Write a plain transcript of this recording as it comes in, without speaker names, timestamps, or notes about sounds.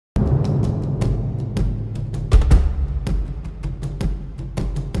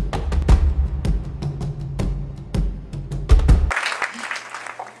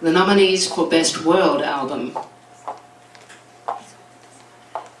The nominees for Best World Album: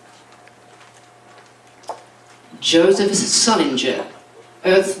 Joseph Sullinger,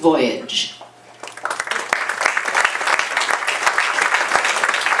 Earth Voyage.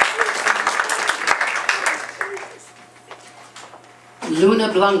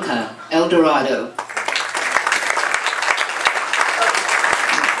 Luna Blanca, El Dorado.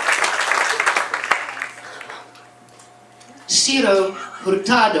 Ciro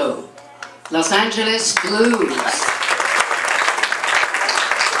Hurtado, Los Angeles Blues.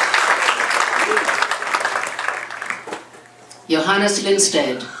 Johannes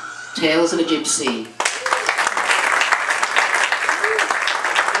Lindstedt, Tales of a Gypsy.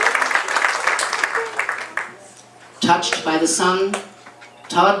 Touched by the Sun,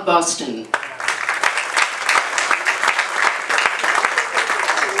 Todd Boston.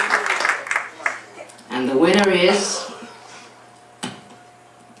 And the winner is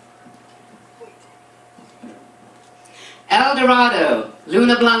El Dorado,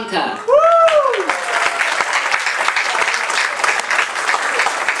 Luna Blanca.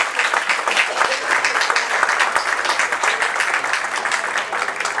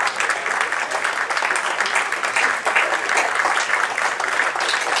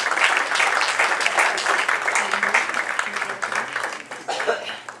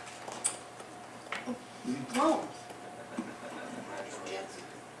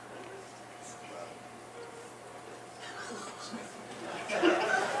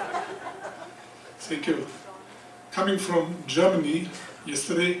 Thank you. Coming from Germany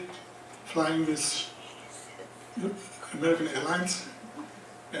yesterday, flying with American Airlines,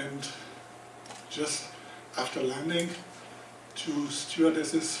 and just after landing, 2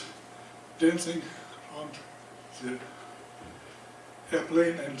 stewardesses dancing around the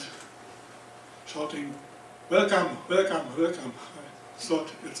airplane and shouting, "Welcome, welcome, welcome." I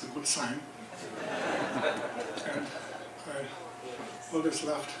thought it's a good sign. And I always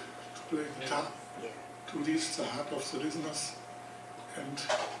loved to play guitar, to reach the heart of the listeners. And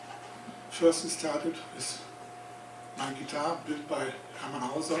first we started with my guitar, built by Hermann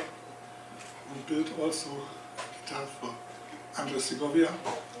Hauser, who built also a guitar for Andres Segovia.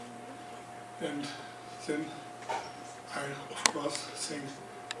 And then I, of course, sang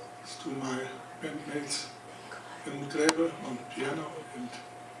to my bandmates Helmut Gräbe on piano and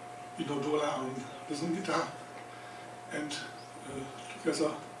Ino Dola on rhythm guitar. And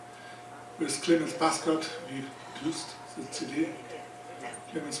together with Clemens Bascott, we produced the CD.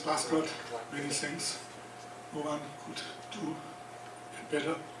 Clemens Bascott, many thanks. No one could do it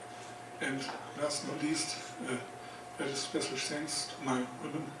better. And last but not least, very special thanks to my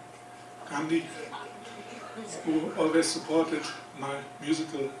woman, Gandhi, who always supported my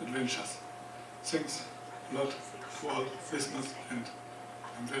musical adventures. Thanks a lot to all listeners, and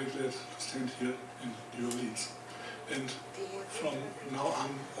I'm very glad to stand here in New Orleans. And from now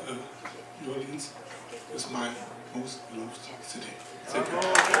on, New Orleans is my most beloved city. Thank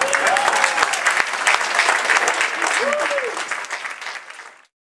you.